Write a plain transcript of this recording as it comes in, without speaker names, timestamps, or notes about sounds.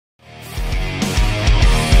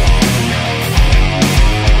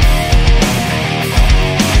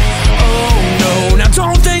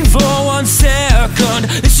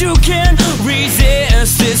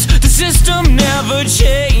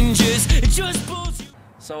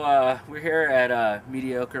So we're here at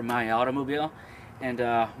Mediocre My Automobile, and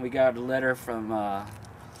we got a letter from a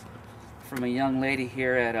young lady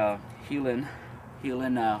here at Hewlin,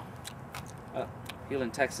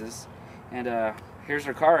 Texas, and here's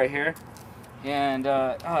her car right here, and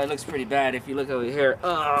oh, it looks pretty bad. If you look over here,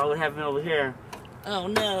 oh, what happened over here? Oh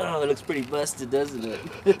no, it looks pretty busted, doesn't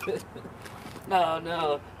it?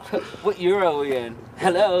 No. What year are we in?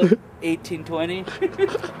 Hello, 1820.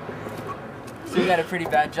 So we got a pretty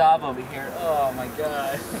bad job over here. Oh my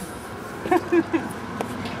god.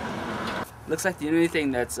 Looks like the only thing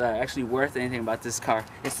that's actually worth anything about this car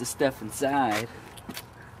is the stuff inside.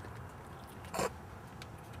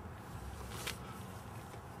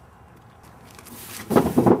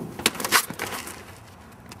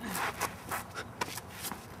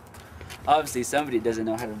 Obviously somebody doesn't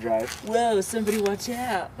know how to drive. Whoa, somebody watch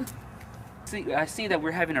out. See, I see that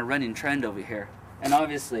we're having a running trend over here. And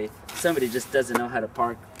obviously somebody just doesn't know how to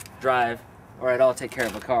park, drive, or at all take care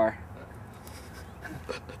of a car.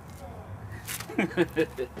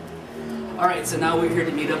 Alright, so now we're here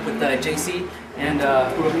to meet up with JC, and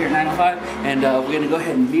we're over here at 905, and we're going to go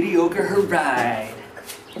ahead and mediocre her ride.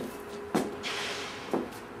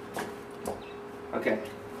 Okay.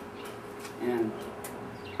 And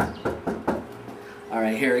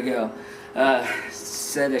alright, here we go.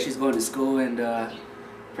 Said that she's going to school and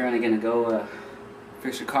apparently going to go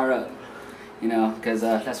fix her car up, you know, because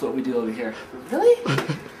that's what we do over here. Really?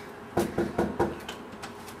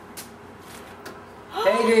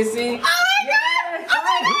 Hey, JC. Oh my god! Oh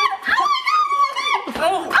my god! Oh my god!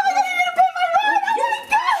 Oh my god, you're gonna pay my ride! Oh my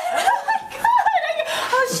god! Oh my god!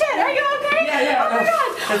 Oh shit, are you okay? Yeah. Oh my god!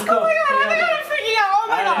 That's cool. Oh my god, I'm freaking out! Oh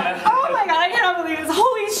my god! Oh my god, I cannot believe this!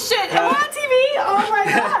 Holy shit! Am I on TV? Oh my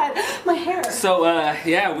god! My hair! So,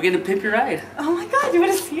 yeah, we're gonna pimp your ride. Oh my god, you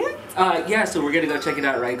wanna see it? Yeah, so we're gonna go check it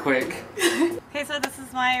out right quick. Okay, so this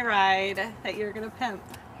is my ride that you're gonna pimp.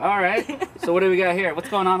 Alright, so what do we got here? What's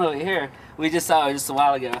going on over here? We just saw it just a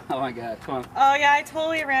while ago. Oh my god, come on. Oh yeah, I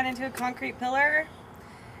totally ran into a concrete pillar,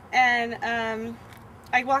 and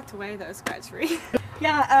I walked away though, scratch free.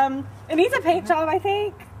 Yeah, it needs a paint job, I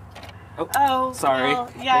think. Oh, sorry. well,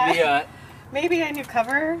 yeah. Maybe a new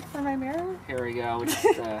cover for my mirror. Here we go.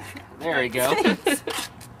 There we go.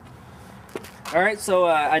 Alright, so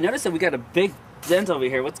I noticed that we got a big dent over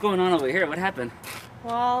here. What's going on over here? What happened?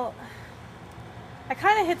 Well, I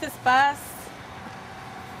kind of hit this bus.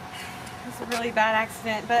 It was a really bad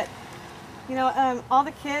accident, but you know, all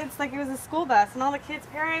the kids, like it was a school bus, and all the kids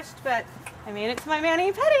perished, but I made it to my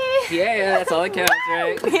mani-pedi. Yeah, that's all that counts,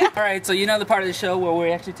 right? Yeah. Alright, so you know the part of the show where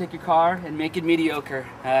we actually take your car and make it mediocre.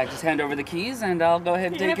 Just hand over the keys and I'll go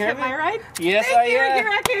ahead and take care of it. My ride? Yes, Thank you, am. You're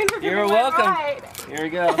raccoon for You're my welcome. ride. Here we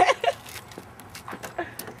go.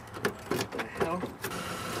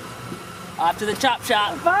 Off to the chop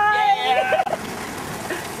shop. Bye. Yeah.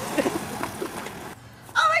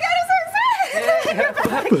 Oh my god, I'm so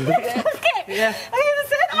excited! Yeah. Okay. Yeah. Okay,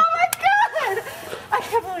 that's it. Oh my god! I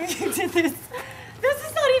can't believe you did this. This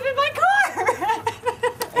is not even my car.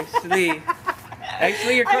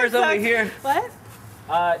 Actually, your car's over here. What?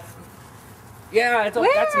 Yeah,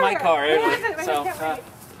 that's my car. Wait, So,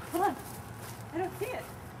 hold on. I don't see it.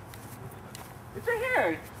 it's right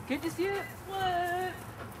here. Can't you see it? What?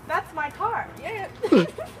 That's my car. Yeah.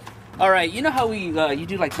 Alright, you know how you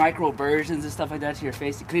do like microabrasions and stuff like that to your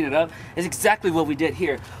face to clean it up? It's exactly what we did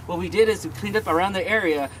here. What we did is we cleaned up around the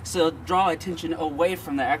area so draw attention away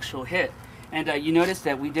from the actual hit. And you notice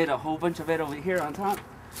that we did a whole bunch of it over here on top.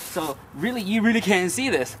 So really, you really can't see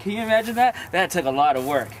this. Can you imagine that? That took a lot of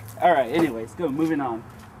work. Alright, anyways, go, moving on.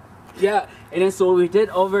 Yeah, and then so what we did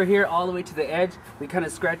over here all the way to the edge, we kind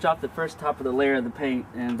of scratch off the first top of the layer of the paint,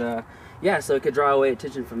 and yeah, so it could draw away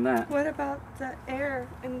attention from that. What about the air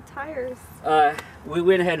and tires? We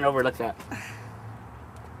went ahead and overlooked that.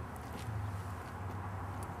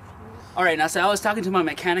 All right, now so I was talking to my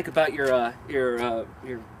mechanic about your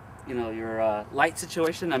light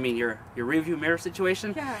situation. I mean your rearview mirror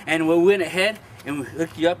situation. Yeah. And we went ahead and we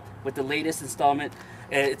hooked you up with the latest installment.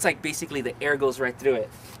 It's like basically the air goes right through it.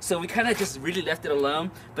 So we kind of just really left it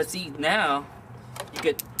alone. But see, now you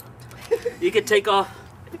could take off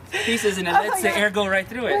pieces and it lets the air go right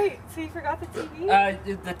through it. Wait, so you forgot the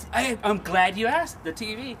TV? I'm glad you asked. The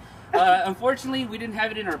TV. Unfortunately, we didn't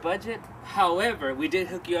have it in our budget. However, we did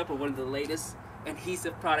hook you up with one of the latest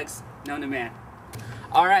adhesive products known to man.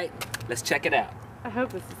 All right, let's check it out. I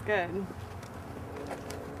hope this is good.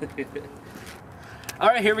 All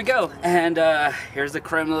right, here we go. And here's the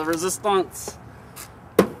creme de la resistance.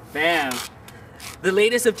 Bam. The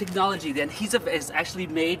latest of technology. The adhesive is actually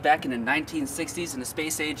made back in the 1960s in the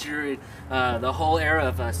space age, the whole era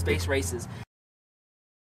of space races.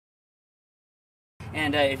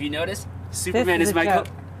 And if you notice, Superman This is is my a joke.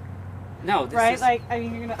 No, this Right? is... Like, I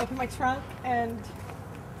mean, you're gonna open my trunk and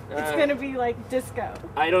it's gonna be like disco.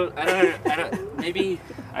 I don't, maybe,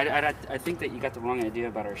 I think that you got the wrong idea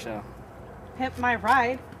about our show. Pimp my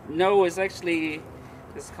ride. No, it's actually,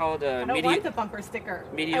 it's called I don't want the bumper sticker.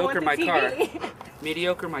 Mediocre I My want the Car. TV.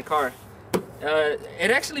 Mediocre My Car.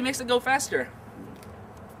 It actually makes it go faster.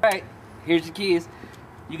 Alright, here's your keys.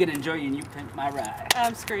 You can enjoy your new Pimp My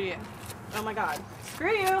Ride. Screw you. Oh my god.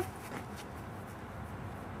 Screw you.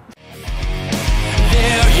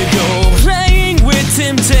 There you go, playing with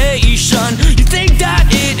temptation. You think that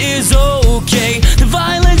it is okay. The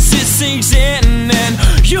violence, it sinks in and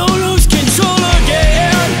you lose control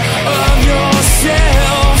again of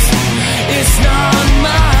yourself. It's not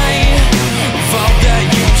my fault that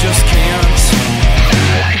you just can't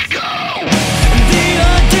let go. The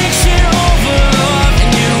addiction over love,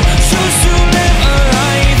 and you choose to live a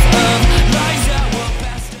life of lies that were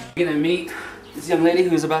past. You're gonna meet this young lady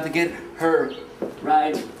who's about to get her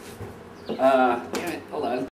ride. Damn it, hold on.